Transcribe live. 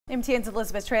MTN's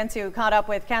Elizabeth Transu caught up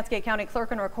with Cascade County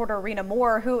Clerk and Recorder Rena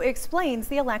Moore, who explains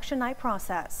the election night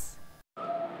process.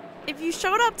 If you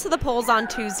showed up to the polls on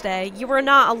Tuesday, you were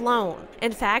not alone.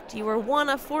 In fact, you were one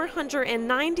of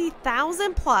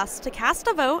 490,000 plus to cast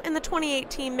a vote in the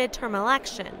 2018 midterm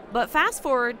election. But fast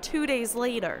forward 2 days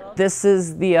later. This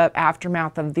is the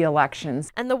aftermath of the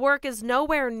elections. And the work is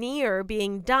nowhere near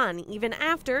being done, even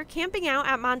after camping out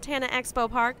at Montana Expo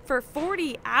Park for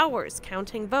 40 hours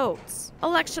counting votes.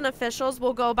 Election officials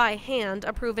will go by hand,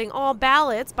 approving all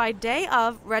ballots by day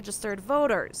of registered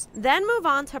voters. Then move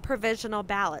on to provisional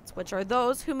ballots, which are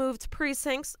those who moved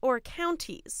precincts or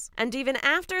counties. And even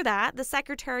after that, the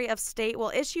Secretary of State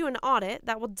will issue an audit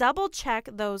that will double check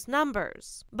those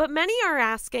numbers. But many are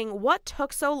asking what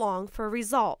took so long for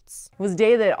results. It was a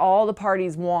day that all the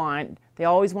parties want. They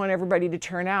always want everybody to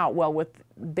turn out. Well, with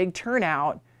big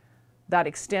turnout, that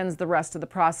extends the rest of the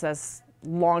process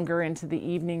longer into the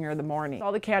evening or the morning.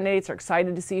 All the candidates are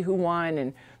excited to see who won,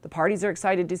 and the parties are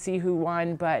excited to see who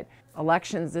won, but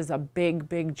elections is a big,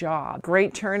 big job.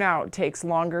 Great turnout takes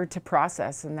longer to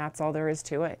process, and that's all there is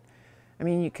to it. I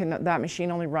mean, that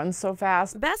machine only runs so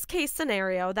fast. Best case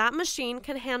scenario, that machine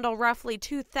can handle roughly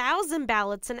 2,000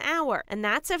 ballots an hour, and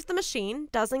that's if the machine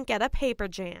doesn't get a paper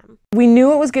jam. We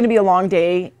knew it was going to be a long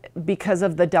day because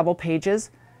of the double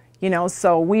pages. You know,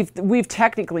 so we've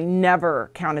technically never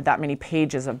counted that many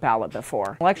pages of ballot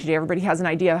before. Election day, everybody has an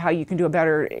idea of how you can do it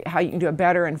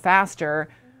better and faster,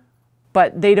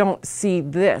 but they don't see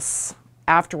this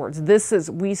afterwards.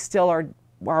 We still are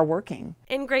working.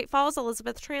 In Great Falls,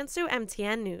 Elizabeth Transu,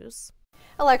 MTN News.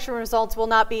 Election results will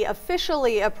not be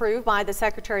officially approved by the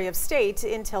Secretary of State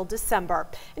until December.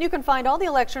 And you can find all the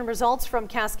election results from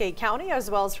Cascade County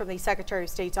as well as from the Secretary of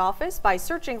State's office by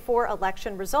searching for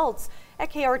election results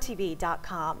at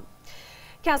krtv.com.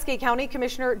 Cascade County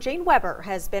Commissioner Jane Weber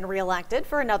has been reelected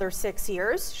for another 6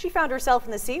 years. She found herself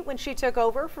in the seat when she took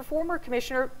over for former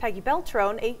Commissioner Peggy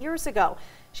Beltrone 8 years ago.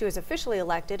 She was officially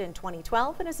elected in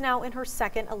 2012 and is now in her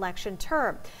second election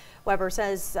term. Weber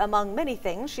says, among many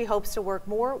things, she hopes to work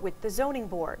more with the zoning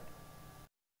board.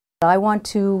 I want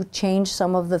to change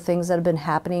some of the things that have been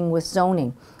happening with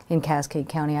zoning in Cascade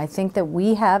County. I think that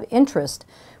we have interest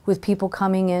with people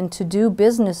coming in to do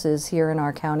businesses here in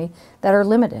our county that are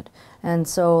limited. And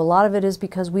so a lot of it is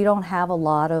because we don't have a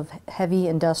lot of heavy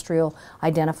industrial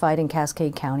identified in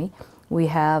Cascade County. We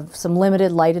have some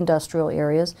limited light industrial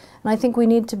areas, and I think we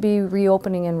need to be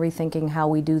reopening and rethinking how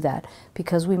we do that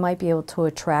because we might be able to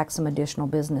attract some additional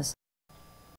business.